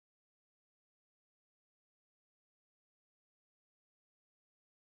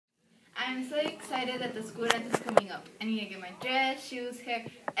I'm so excited that the school dance is coming up. I need to get my dress, shoes, hair,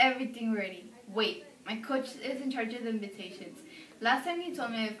 everything ready. Wait, my coach is in charge of the invitations. Last time he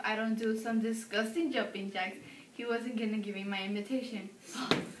told me if I don't do some disgusting jumping jacks, he wasn't going to give me my invitation.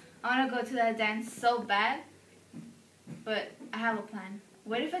 I want to go to that dance so bad, but I have a plan.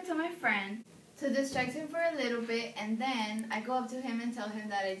 What if I tell my friend to distract him for a little bit, and then I go up to him and tell him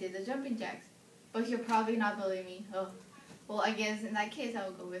that I did the jumping jacks? But he'll probably not believe me. Oh. Well, I guess in that case I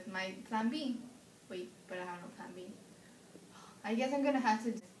will go with my plan B. Wait, but I have no plan B. I guess I'm going to have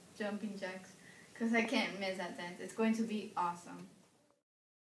to do jumping jacks because I can't miss that dance. It's going to be awesome.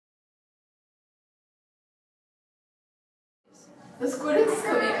 The school dance is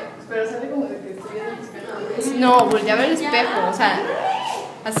coming up. Pero sale como de que estoy viendo el espejo. No, voltea a ver el espejo, o sea,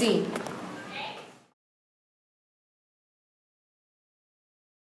 así.